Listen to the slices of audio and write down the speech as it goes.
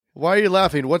Why are you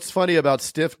laughing? What's funny about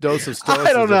stiff dose of stoicism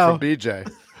I don't know. from BJ?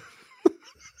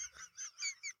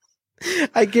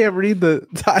 I can't read the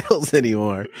titles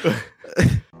anymore.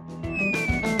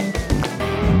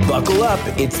 Buckle up.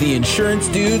 It's the Insurance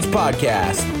Dudes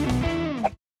Podcast.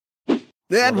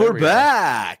 And we're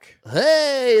back.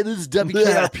 Hey, this is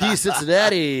WKRP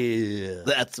Cincinnati.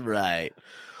 That's right.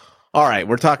 All right,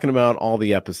 we're talking about all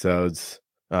the episodes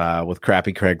with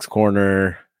Crappy Craig's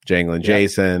Corner, Janglin'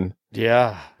 Jason.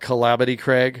 Yeah, Calamity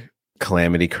Craig.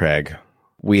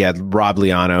 We had Rob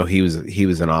Liano. He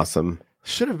was an awesome.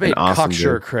 Should have made awesome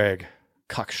Cocksure dude. Craig.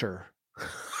 Cocksure.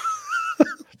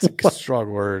 It's a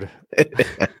strong word.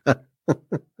 It's a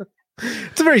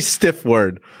very stiff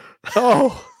word.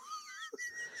 Oh,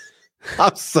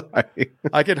 I'm sorry.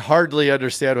 I can hardly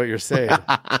understand what you're saying.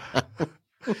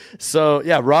 So,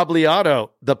 yeah, Rob Liano,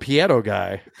 the piano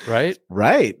guy, right?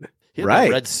 Right. He had Right.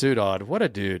 the red suit on. What a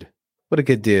dude. What a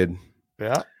good dude.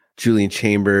 Yeah. Julian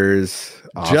Chambers.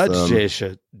 Awesome.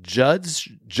 Judge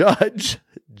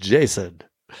Jason.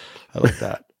 I like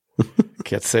that.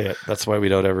 Can't say it. That's why we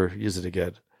don't ever use it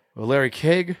again. Well, Larry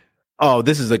King. Oh,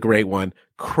 this is a great one.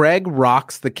 Craig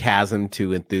rocks the chasm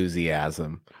to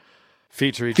enthusiasm.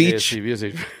 Featuring JSC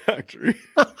Music Factory.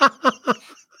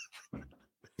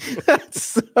 That's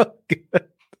so good.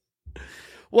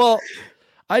 Well,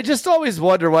 I just always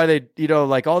wonder why they,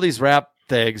 like all these rap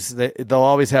things, they'll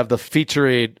always have the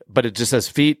featuring, but it just says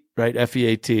feat, right?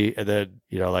 F-E-A-T, and then,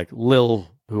 like Lil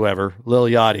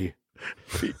Yachty.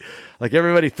 Like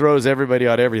everybody throws everybody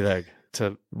on everything.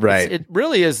 Right. It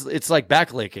really is. It's like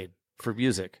backlinking for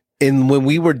music. And when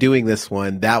we were doing this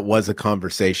one, that was a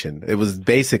conversation. It was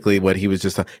basically what he was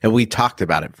just, and we talked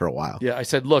about it for a while. Yeah, I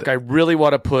said, look, I really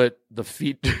want to put the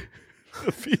feature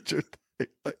thing.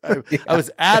 I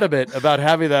was adamant about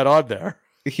having that on there.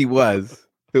 He was.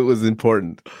 It was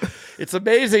important. It's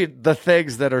amazing the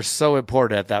things that are so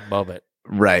important at that moment.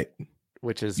 Right.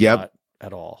 Which is not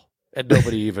at all. And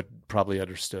nobody even probably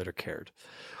understood or cared.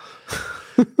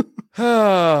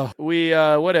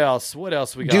 What else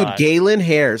we got? Dude, Galen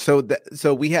Hare. So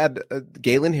we had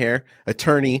Galen Hare,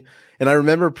 attorney, and I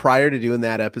remember prior to doing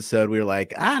that episode, we were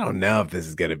like, I don't know if this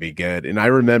is going to be good. And I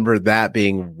remember that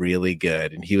being really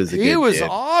good. And he was dude.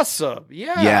 Awesome.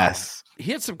 Yeah. Yes. He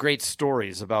had some great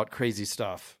stories about crazy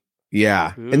stuff.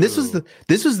 Yeah. Ooh. And this was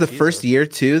the first year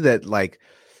too that like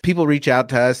people reach out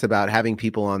to us about having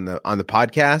people on the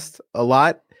podcast a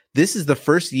lot. This is the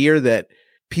first year that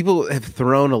people have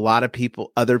thrown a lot of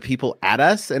other people at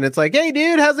us. And it's like, hey,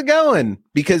 dude, how's it going?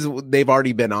 Because they've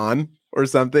already been on or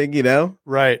something,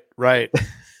 Right. Well,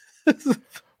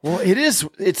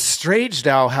 it's strange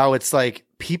now how it's like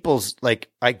people's, like,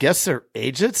 I guess they're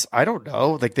agents. I don't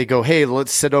know. Like they go, hey, we'll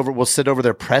send over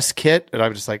their press kit. And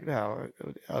I'm just like, no,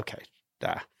 okay.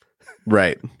 Nah.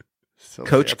 Right. So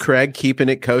Coach Craig keeping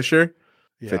it kosher.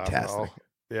 Yeah, fantastic. well,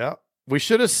 yeah. We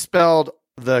should have spelled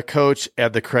the Coach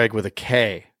and the Craig with a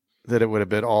K. That it would have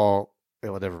been all,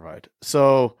 well, never mind.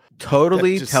 So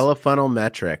totally telefunnel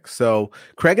metric. So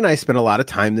Craig and I spent a lot of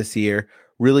time this year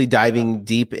really diving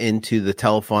deep into the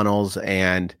telefunnels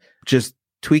and just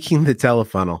tweaking the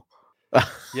telefunnel.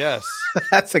 Yes.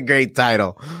 That's a great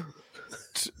title.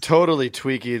 Totally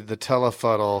tweaking the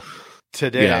telefunnel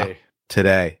today. Yeah,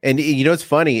 today. And it's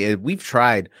funny. We've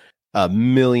tried a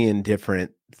million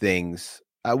different things.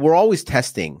 We're always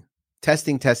testing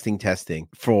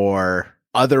for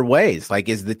other ways. Like,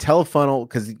 is the telefunnel,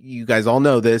 because you guys all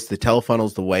know this, the telefunnel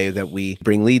is the way that we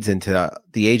bring leads into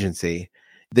the agency.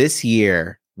 This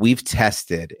year, we've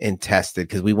tested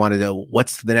because we want to know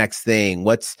what's the next thing,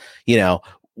 what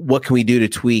can we do to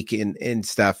tweak and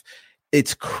stuff.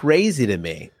 It's crazy to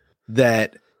me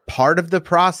that part of the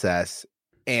process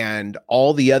and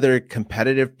all the other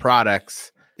competitive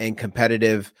products and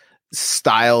competitive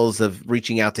styles of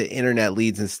reaching out to internet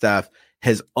leads and stuff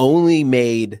has only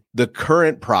made the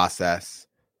current process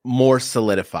more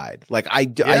solidified. Like I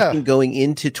think going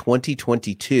into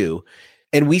 2022,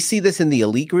 and we see this in the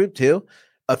elite group too.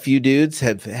 A few dudes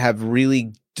have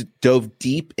really dove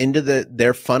deep into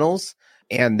their funnels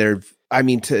and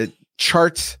to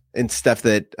charts and stuff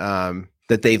that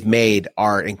they've made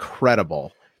are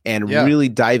incredible and really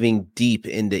diving deep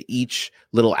into each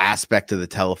little aspect of the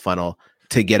telefunnel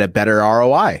to get a better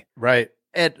ROI. Right.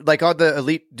 And like on the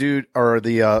elite dude or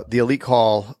the elite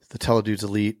call, the Teledudes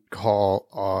elite call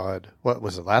on what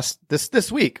was it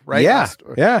this week, right?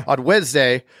 Yeah. On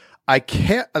Wednesday, I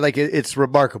can't it's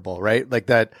remarkable, right? Like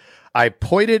that I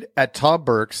pointed at Tom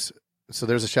Burks. So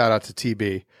there's a shout out to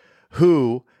TB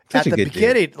who at the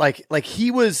beginning, like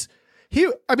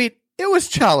it was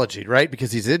challenging, right?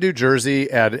 Because he's in New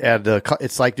Jersey and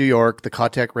it's like New York. The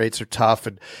contact rates are tough.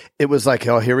 And it was like,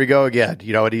 oh, here we go again.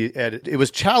 And it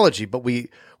was challenging, but we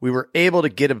were able to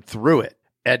get him through it.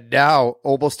 And now,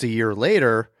 almost a year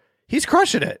later, he's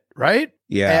crushing it, right?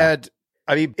 Yeah. And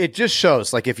I mean, it just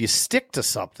shows like if you stick to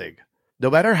something, no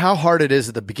matter how hard it is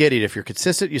at the beginning, if you're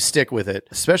consistent, you stick with it,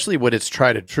 especially when it's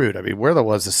tried and true. I mean, we're the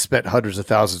ones that spent hundreds of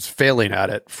thousands failing at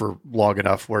it for long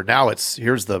enough where now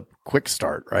here's the quick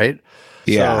start, right?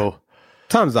 Yeah. So,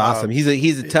 Tom's awesome. He's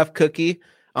a tough cookie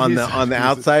on the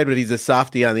outside, but he's a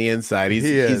softie on the inside.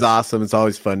 He's awesome. It's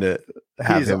always fun to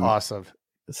have him. He's awesome.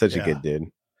 Such a good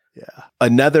dude. Yeah.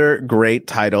 Another great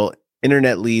title,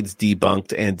 Internet Leads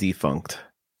Debunked and Defunct.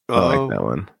 I like that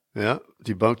one. Yeah.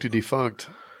 Debunked and defunct.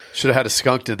 Should have had a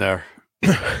skunked in there.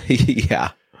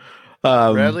 Yeah.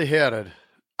 Bradley Hannon.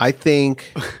 I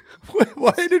think.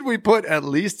 Why did we put at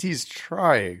least he's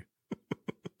trying?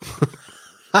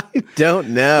 I don't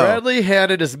know. Bradley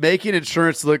Hannon is making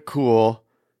insurance look cool.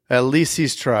 At least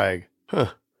he's trying.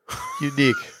 Huh.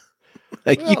 Unique.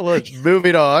 Well,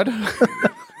 moving on.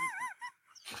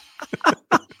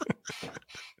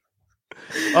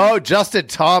 Oh, Justin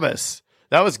Thomas.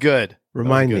 That was good.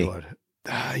 Remind me. One.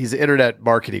 He's an internet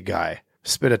marketing guy.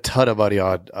 Spent a ton of money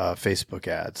on Facebook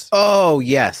ads. Oh,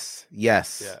 yes. Yeah.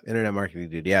 Internet marketing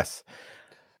dude. Yes.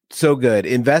 So good.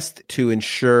 Invest to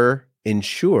insure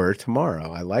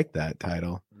tomorrow. I like that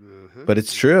title. Mm-hmm. But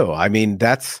it's true. I mean,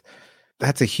 that's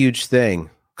a huge thing.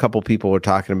 A couple people were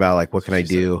talking about like, what can I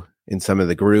do in some of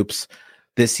the groups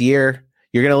this year?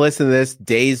 You're going to listen to this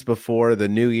days before the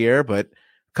new year, but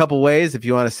a couple ways if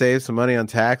you want to save some money on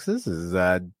taxes is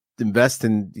invest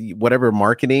in whatever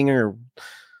marketing or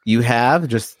you have.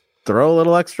 Just throw a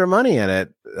little extra money in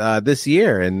it this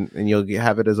year, and you'll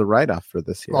have it as a write-off for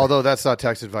this year. Although that's not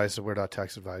tax advice, and we're not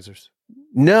tax advisors.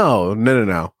 No.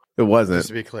 It wasn't. Just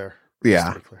to be clear.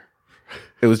 Yeah.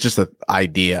 It was just an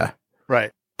idea.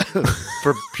 Right.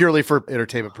 Purely for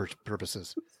entertainment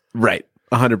purposes. Right.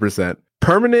 100%.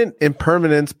 Permanent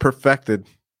impermanence perfected.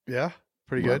 Yeah.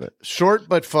 Pretty Love good. it. Short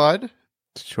but fun.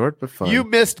 Short but fun. You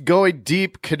missed going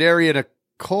deep, Canary in a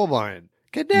Coal Mine.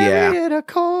 Canary in a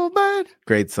Coal Mine.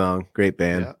 Great song. Great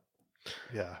band.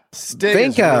 Yeah.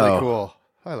 Sting is really cool.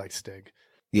 I like Sting.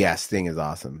 Yeah, Sting is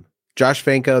awesome. Josh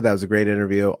Fanko, that was a great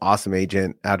interview. Awesome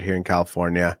agent out here in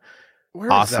California.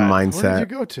 Awesome mindset. Where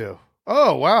did you go to?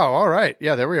 Oh, wow. All right.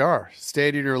 Yeah, there we are.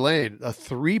 Staying in your lane. A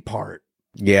 3-part.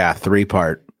 Yeah,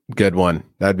 3-part. Good one.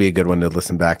 That'd be a good one to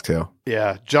listen back to.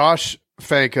 Yeah. Josh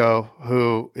Fanko,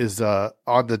 who is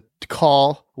on the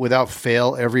call without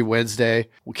fail every Wednesday,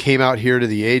 we came out here to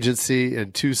the agency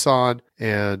in Tucson,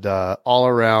 and all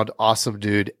around awesome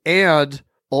dude and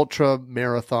ultra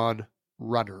marathon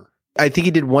runner. I think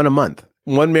he did one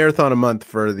marathon a month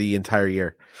for the entire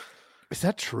year. Is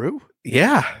that true?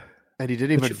 Yeah. And he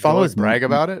didn't even follow his brag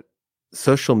about it?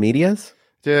 Social medias?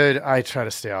 Dude, I try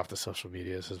to stay off the social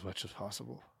medias as much as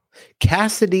possible.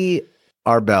 Cassidy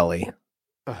Arbelli.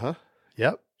 Uh-huh.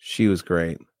 Yep. She was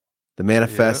great. The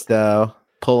manifesto,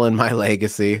 pulling my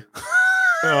legacy.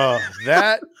 Oh,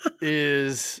 that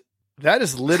is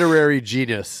literary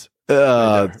genius.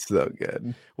 Oh, it's so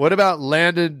good. What about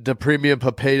Landon the Premium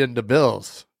Papayan the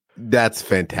Bills? That's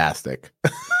fantastic.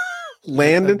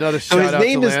 Landon. Another shout out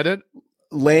to Landon.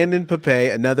 Landon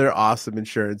Pape, another awesome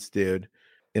insurance dude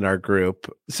in our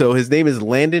group. So his name is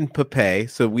Landon Pape.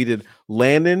 So we did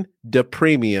Landon the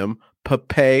Premium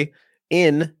Pape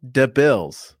in the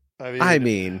Bills. I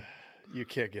mean, you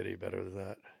can't get any better than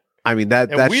that. I mean that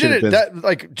should have been that,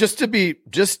 like, just to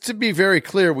be very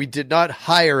clear, we did not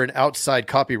hire an outside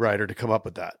copywriter to come up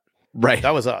with that. Right.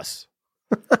 That was us.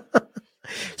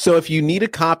 So if you need a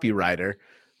copywriter,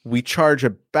 we charge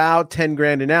about 10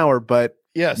 grand an hour, but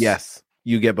yes,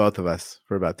 you get both of us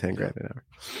for about 10 grand an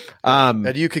hour.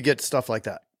 And you could get stuff like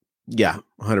that. Yeah,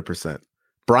 100%.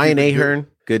 Brian Ahern,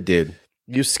 good dude.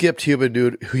 You skipped human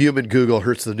Google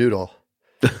hurts the noodle.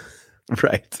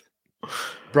 Right.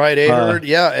 Brian Ahern,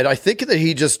 and I think that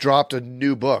he just dropped a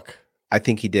new book. I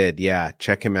think he did, yeah.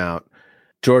 Check him out.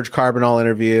 George Carbonell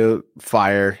interview,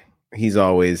 fire. He's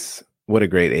always, what a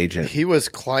great agent. He was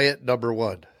client number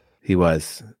 1. He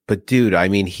was. But dude, I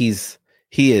mean, he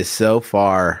is so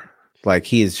far, like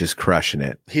he is just crushing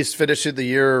it. He's finishing the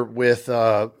year with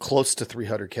close to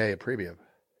 $300K in premium.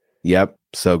 Yep,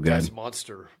 so good. That's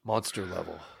monster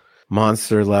level.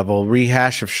 Monster level.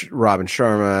 Rehash of Robin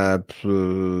Sharma.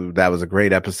 That was a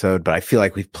great episode, but I feel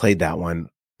like we've played that one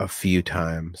a few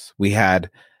times. We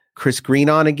had Chris Green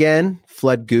on again,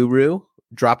 Flood Guru,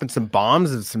 dropping some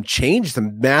bombs and some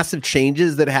massive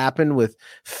changes that happened with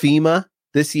FEMA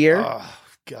this year. Oh,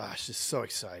 gosh, it's so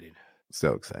exciting.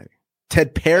 So exciting.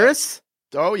 Ted Paris?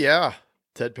 Oh yeah,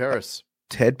 Ted Paris.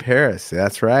 Ted Paris.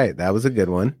 That's right. That was a good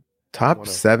one. Top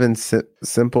 7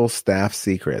 simple staff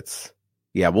secrets.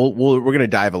 Yeah, we're going to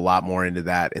dive a lot more into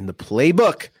that in the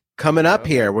playbook coming up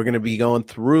here. We're going to be going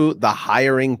through the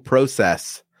hiring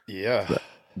process. Yeah. So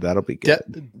that'll be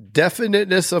good.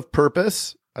 Definiteness of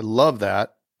purpose. I love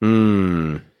that.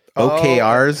 OKRs,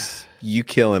 you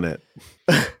killing it.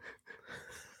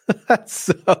 That's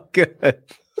so good.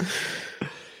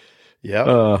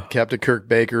 Yeah. Captain Kirk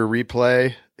Baker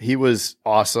replay. He was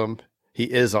awesome. He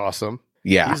is awesome.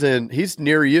 Yeah. He's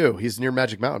near you. He's near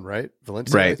Magic Mountain, right?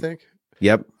 Valencia, right. I think.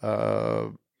 Yep.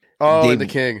 And the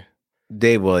King.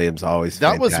 Dave Williams always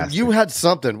fantastic. You had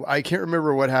something. I can't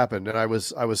remember what happened, and I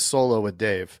was solo with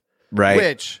Dave. Right.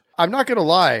 Which I'm not gonna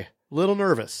lie, a little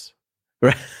nervous.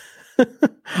 Right.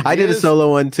 I did a solo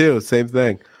one too. Same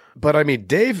thing. But I mean,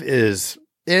 Dave is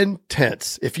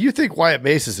intense. If you think Wyatt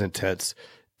Mace is intense,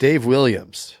 Dave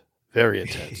Williams, very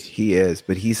intense. He is,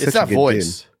 but he's it's such that a good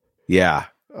voice. Dude. Yeah.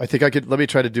 I think I could. Let me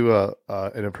try to do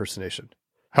an impersonation.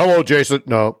 Hello, Jason.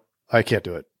 No, I can't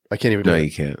do it. I can't even do it. No,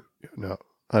 you can't. No,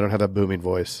 I don't have that booming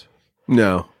voice.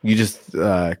 No, you just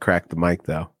cracked the mic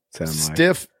though.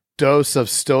 Stiff dose of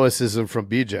stoicism from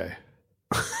BJ.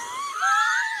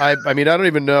 I mean, I don't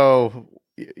even know.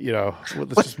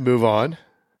 Let's just move on.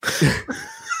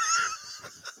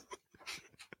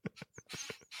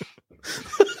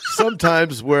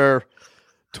 Sometimes we're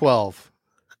 12.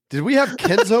 Did we have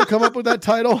Kenzo come up with that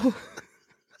title?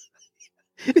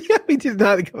 Yeah, we did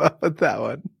not come up with that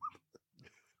one.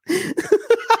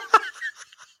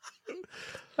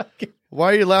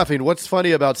 Why are you laughing? What's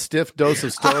funny about stiff dose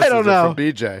of stoicism I don't know. from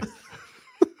BJ?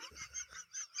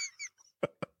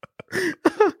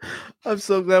 I'm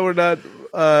so glad we're not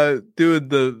doing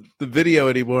the video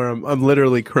anymore. I'm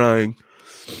literally crying.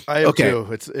 I am too.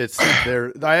 It's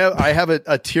there. I have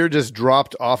a tear just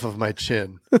dropped off of my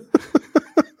chin.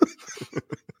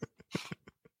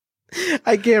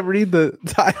 I can't read the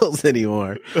titles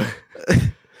anymore.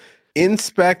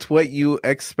 Inspect what you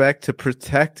expect to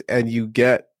protect, and you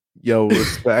get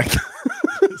respect.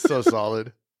 So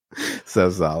solid. So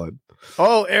solid.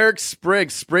 Oh, Eric Spring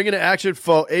into action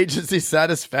for agency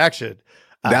satisfaction.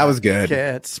 That was good.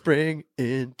 Can't spring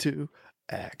into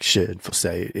action for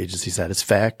say agency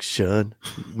satisfaction.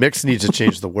 Mix needs to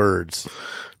change the words.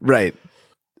 Right.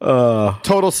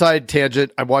 Total side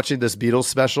tangent. I'm watching this Beatles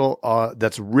special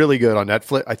that's really good on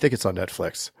Netflix. I think it's on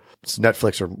Netflix. It's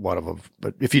Netflix or one of them.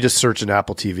 But if you just search in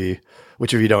Apple TV,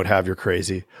 which if you don't have, you're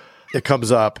crazy, it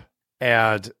comes up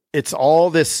and it's all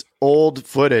this old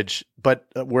footage, but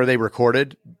where they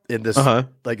recorded in this,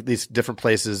 like these different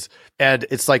places. And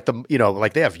it's like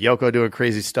like they have Yoko doing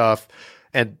crazy stuff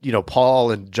and, Paul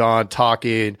and John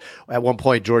talking. At one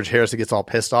point, George Harrison gets all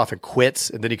pissed off and quits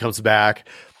and then he comes back.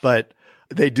 But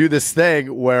they do this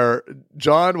thing where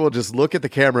John will just look at the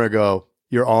camera and go,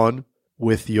 "You're on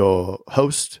with your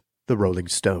host, the Rolling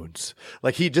Stones."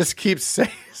 Like he just keeps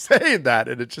saying that.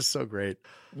 And it's just so great.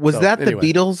 Was that the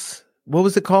Beatles? What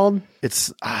was it called?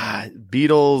 It's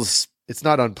Beatles. It's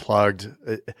not Unplugged.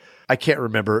 I can't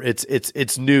remember.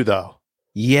 It's new though.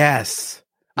 Yes.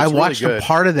 I It's watched really a good.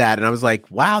 part of that and I was like,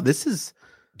 wow, this is.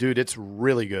 Dude, it's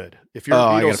really good. If you're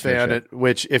I a gotta Beatles finish fan, it.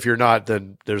 which if you're not,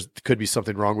 then could be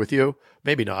something wrong with you.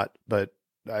 Maybe not, but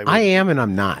I am and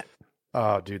I'm not.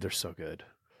 Oh, dude, they're so good.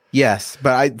 Yes,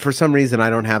 but for some reason I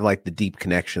don't have like the deep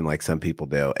connection like some people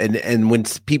do. And when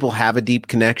people have a deep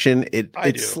connection, it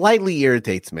do. slightly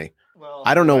irritates me. Well,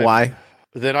 I don't know why.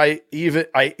 Then I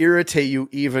irritate you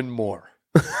even more.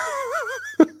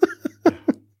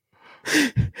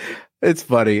 It's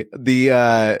funny.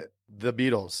 The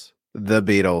Beatles.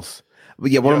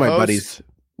 But yeah, one of my host? buddies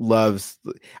loves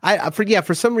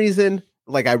for some reason,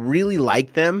 like I really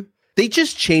like them. They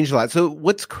just changed a lot. So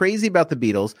what's crazy about the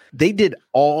Beatles, they did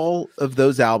all of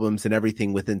those albums and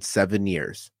everything within 7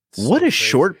 years. What a crazy.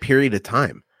 short period of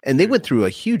time. And they went through a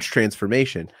huge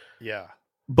transformation. Yeah.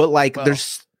 But like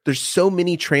there's so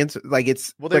many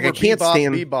it's Well, they like were I can't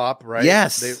stand Bebop, right?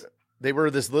 Yes. They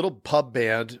were this little pub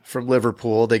band from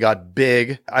Liverpool. They got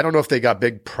big. I don't know if they got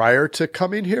big prior to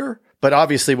coming here, but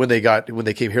obviously when they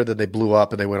came here, then they blew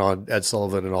up and they went on Ed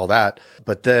Sullivan and all that.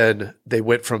 But then they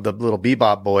went from the little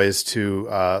Bebop boys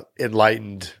to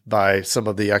enlightened by some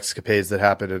of the escapades that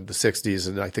happened in the 60s.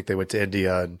 And I think they went to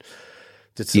India and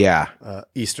did some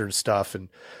Eastern stuff. And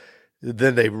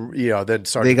then they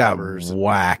started. They got covers.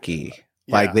 wacky.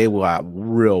 Yeah. Like they got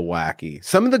real wacky.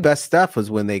 Some of the best stuff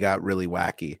was when they got really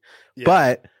wacky. Yeah.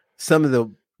 But some of the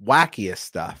wackiest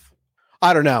stuff,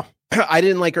 I don't know. I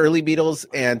didn't like early Beatles,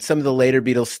 and some of the later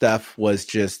Beatles stuff was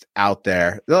just out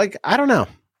there. They're like, I don't know.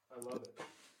 I love it.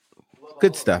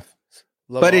 Good stuff.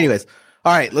 But anyways,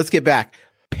 all right, let's get back.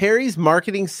 Perry's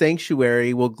marketing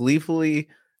sanctuary will gleefully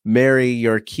marry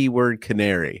your keyword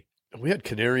canary. We had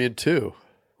Canarian too.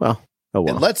 Well, oh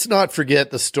well. And let's not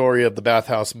forget the story of the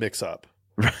bathhouse mix-up.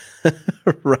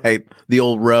 Right. The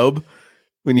old robe.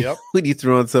 When you Yep. when you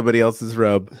throw on somebody else's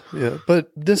robe. Yeah,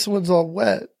 but this one's all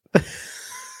wet.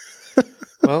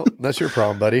 Well, that's your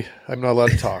problem, buddy. I'm not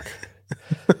allowed to talk.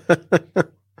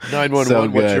 911, So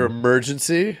what's good. your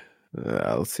emergency?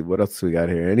 Let's see what else we got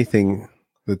here. Anything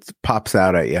that pops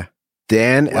out at you.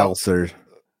 Dan Well- Elser.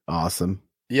 Awesome.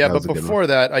 Yeah, That was but a good before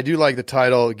that, I do like the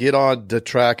title, Get on the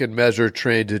Track and Measure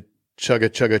Train to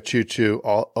Chugga Choo Choo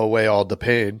Away All the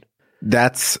Pain.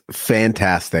 That's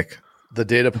fantastic. The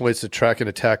data points to track and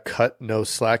attack, cut, no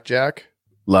slack jack.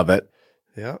 Love it.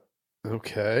 Yeah.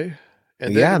 Okay.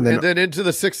 And Yeah, then, and then- and then into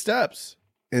the 6 steps.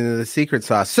 Into the secret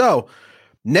sauce. So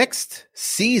next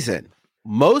season,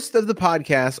 most of the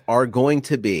podcasts are going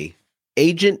to be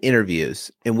agent interviews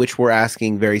in which we're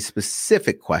asking very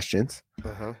specific questions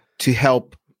Uh-huh. to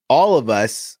help all of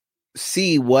us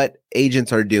see what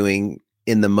agents are doing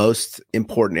in the most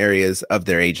important areas of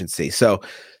their agency. So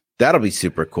that'll be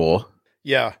super cool.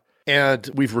 Yeah. And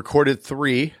we've recorded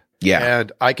 3. Yeah.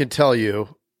 And I can tell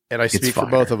you, and I speak for fire.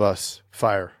 both of us,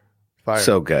 fire.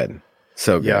 So good.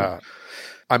 So good. Yeah.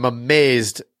 I'm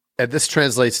amazed, and this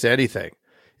translates to anything.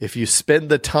 If you spend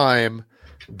the time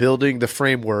building the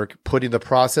framework, putting the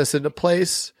process into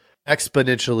place,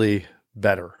 exponentially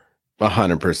better.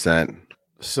 100%.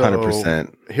 So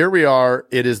 100%. here we are.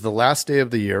 It is the last day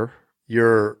of the year.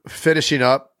 You're finishing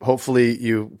up. Hopefully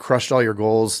you crushed all your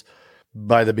goals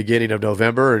by the beginning of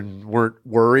November and weren't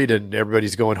worried and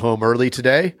everybody's going home early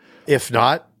today. If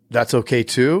not, that's okay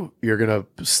too. You're going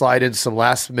to slide in some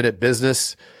last minute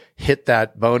business, hit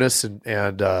that bonus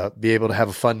and be able to have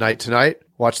a fun night tonight.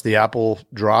 Watch the apple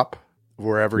drop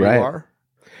wherever Right. you are.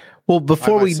 Well,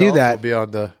 before I we do myself that, will be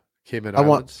on the Cayman I want-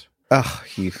 Islands. oh,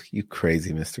 you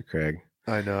crazy, Mr. Craig.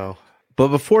 I know. But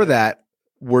before that,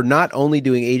 we're not only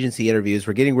doing agency interviews,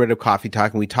 we're getting rid of coffee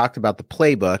talk. And we talked about the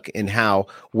playbook and how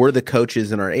we're the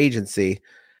coaches in our agency.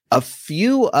 A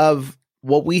few of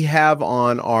what we have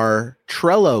on our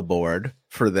Trello board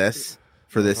for this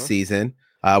season,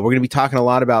 we're going to be talking a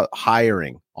lot about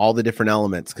hiring, all the different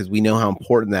elements, because we know how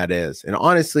important that is. And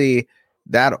honestly,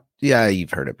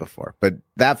 you've heard it before, but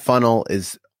that funnel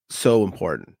is so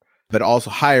important. But also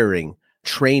hiring,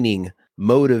 training,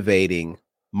 motivating,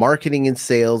 marketing and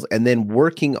sales, and then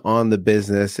working on the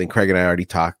business. And Craig and I already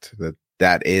talked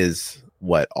that is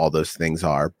what all those things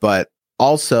are, but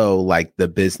also like the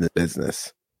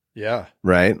business, Yeah.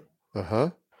 right?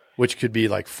 Uh-huh. Which could be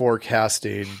like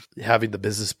forecasting, having the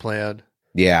business plan.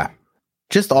 Yeah.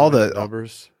 Just all the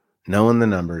numbers. knowing the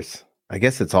numbers. I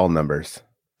guess it's all numbers.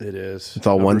 It is. It's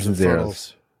all Numbers ones and zeros.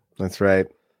 funnels. That's right.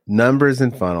 Numbers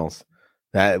and funnels.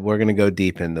 That we're going to go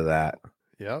deep into that.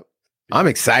 Yep. I'm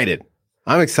excited.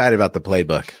 I'm excited about the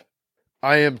playbook.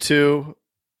 I am too.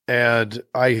 And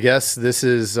I guess this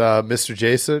is Mr.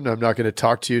 Jason. I'm not going to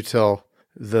talk to you till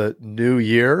the new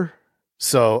year.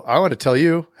 So I want to tell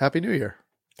you Happy New Year.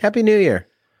 Happy New Year.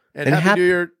 And, And Happy New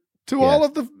Year to Yes. all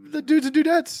of the dudes and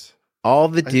dudettes. All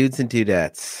the dudes and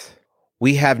dudettes.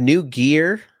 We have new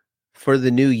gear for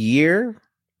the new year.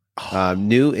 The So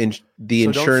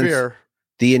don't insurance, fear.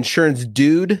 the insurance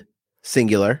dude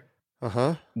singular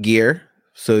Uh-huh. gear.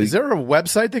 So Is there a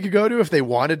website they could go to if they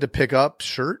wanted to pick up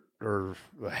shirt or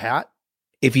a hat?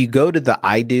 if you go to the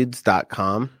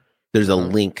idudes.com, there's a Uh-huh.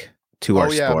 link to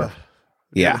our store.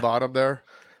 Near Yeah. the bottom there.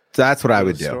 So that's what I Go to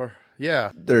would the do. store.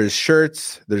 Yeah. There's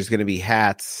shirts. There's going to be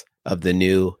hats of the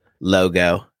new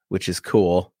logo, which is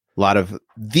cool. A lot of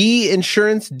the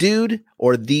insurance dude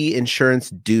or the insurance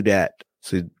dudette.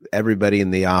 So everybody in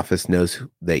the office knows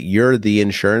that you're the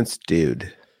insurance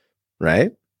dude,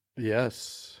 right?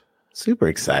 Yes. Super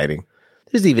exciting.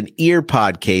 There's even ear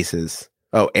pod cases.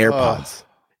 Oh, AirPods.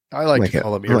 I like I'm to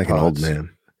call them I'm like an old earpods. man.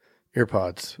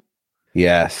 Earpods.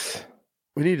 Yes.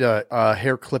 We need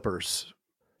hair clippers.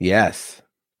 Yes.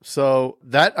 So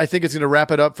that I think is going to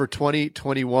wrap it up for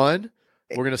 2021.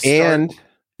 We're going to start. And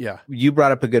Yeah. you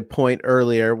brought up a good point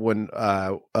earlier when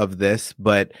of this,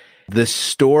 but the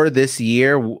store this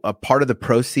year, a part of the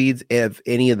proceeds of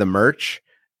any of the merch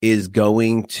is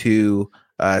going to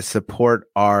support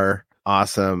our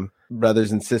awesome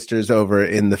brothers and sisters over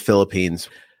in the Philippines.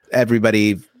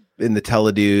 Everybody in the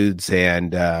Teledudes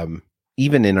and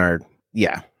even in our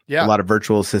Yeah. a lot of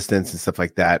virtual assistants and stuff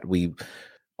like that. We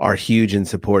are huge in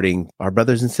supporting our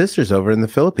brothers and sisters over in the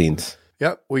Philippines.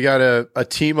 Yep. We got a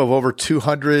team of over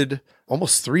 200,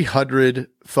 almost 300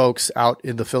 folks out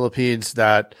in the Philippines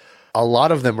that a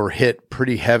lot of them were hit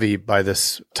pretty heavy by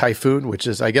this typhoon, which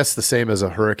is, I guess, the same as a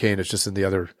hurricane. It's just in the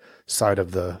other side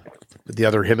of the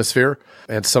other hemisphere.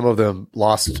 And some of them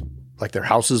lost, like their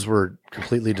houses were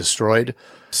completely destroyed.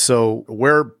 So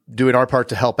we're doing our part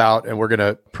to help out, and we're going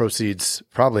to proceeds,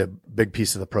 probably a big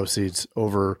piece of the proceeds,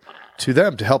 over to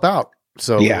them to help out.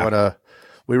 So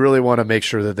we really want to make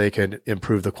sure that they can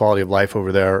improve the quality of life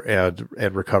over there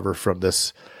and recover from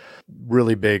this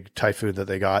really big typhoon that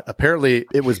they got. Apparently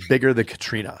it was bigger than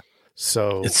Katrina.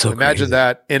 So imagine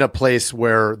that in a place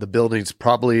where the buildings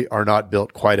probably are not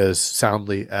built quite as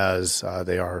soundly as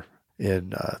they are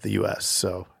in the US.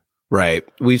 So, right.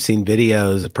 We've seen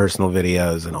videos, personal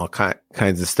videos, and all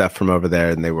kinds of stuff from over there,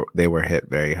 and they were hit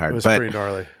very hard. It was pretty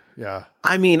gnarly. Yeah.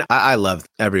 I mean, I love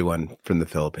everyone from the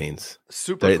Philippines.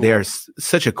 Super cool. They are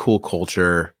such a cool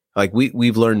culture. Like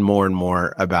we've learned more and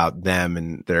more about them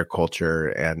and their culture.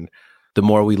 And the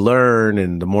more we learn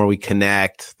and the more we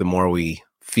connect, the more we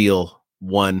feel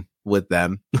one with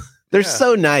them. They're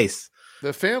so nice.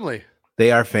 The family.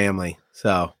 They are family.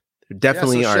 So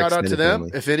definitely our shout out to them.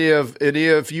 Family. If any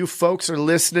of you folks are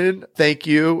listening, thank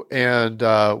you. And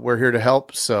we're here to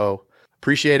help. So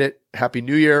appreciate it. Happy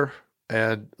New Year.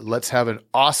 And let's have an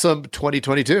awesome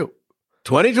 2022.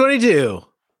 2022.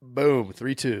 Boom.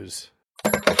 3 2s.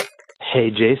 Hey,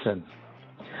 Jason.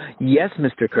 Yes,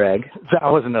 Mr. Craig. That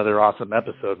was another awesome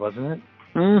episode, wasn't it?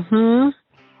 Mm-hmm.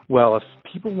 Well, if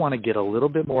people want to get a little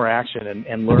bit more action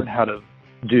and learn how to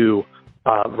do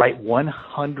write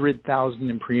 100,000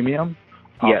 in premium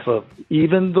off of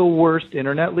even the worst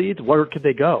internet leads, where could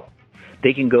they go?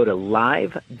 They can go to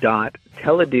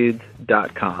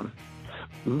live.teledudes.com.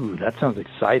 Ooh, that sounds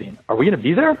exciting. Are we going to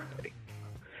be there?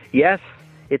 Yes.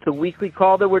 It's a weekly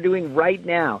call that we're doing right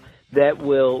now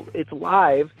it's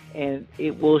live, and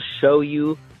it will show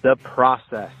you the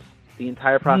process. The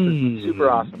entire process is super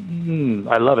awesome.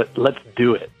 I love it. Let's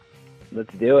do it.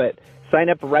 Let's do it. Sign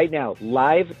up right now.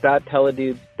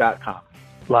 live.teledudes.com.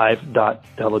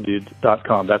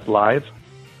 live.teledudes.com. That's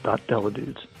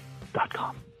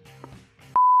live.teledudes.com.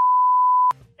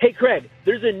 Hey, Craig,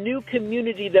 there's a new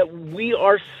community that we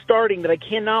are starting that I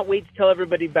cannot wait to tell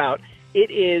everybody about.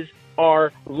 It is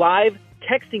our live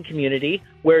texting community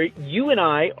where you and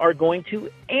I are going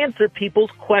to answer people's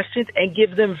questions and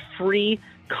give them free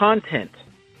content,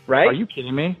 right? Are you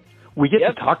kidding me? We get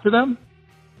to talk to them?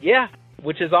 Yeah,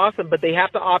 which is awesome, but they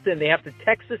have to opt in. They have to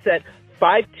text us at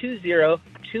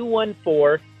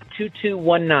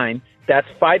 520-214-2219. That's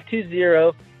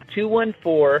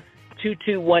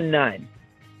 520-214-2219.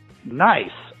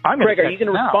 Nice. Craig, are you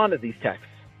going to respond to these texts?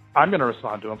 I'm going to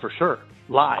respond to them for sure.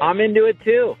 Live. I'm into it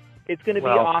too. It's going to be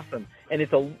awesome. And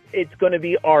it's going to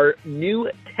be our new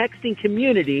texting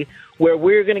community where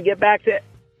we're going to get back to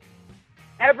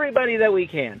everybody that we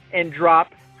can and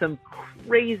drop some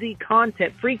crazy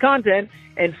content, free content,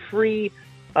 and free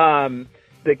the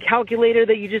calculator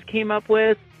that you just came up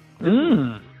with.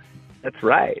 That's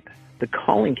right. The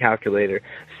calling calculator,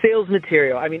 sales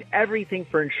material. I mean, everything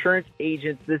for insurance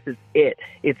agents. This is it.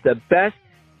 It's the best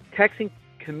texting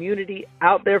community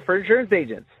out there for insurance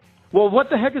agents. Well, what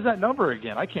the heck is that number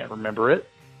again? I can't remember it.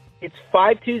 It's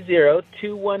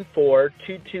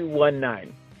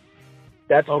 520-214-2219.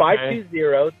 That's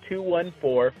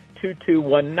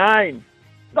 520-214-2219.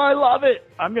 I love it.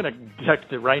 I'm going to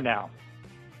text it right now.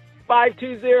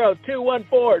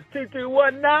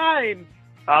 520-214-2219.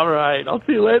 All right. I'll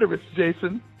see you later, Mr.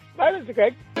 Jason. Bye, Mr.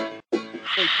 Craig. Wait, do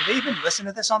they even listen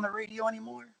to this on the radio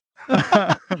anymore?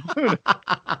 I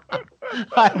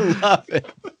love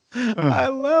it. I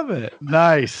love it.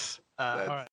 Nice. All right.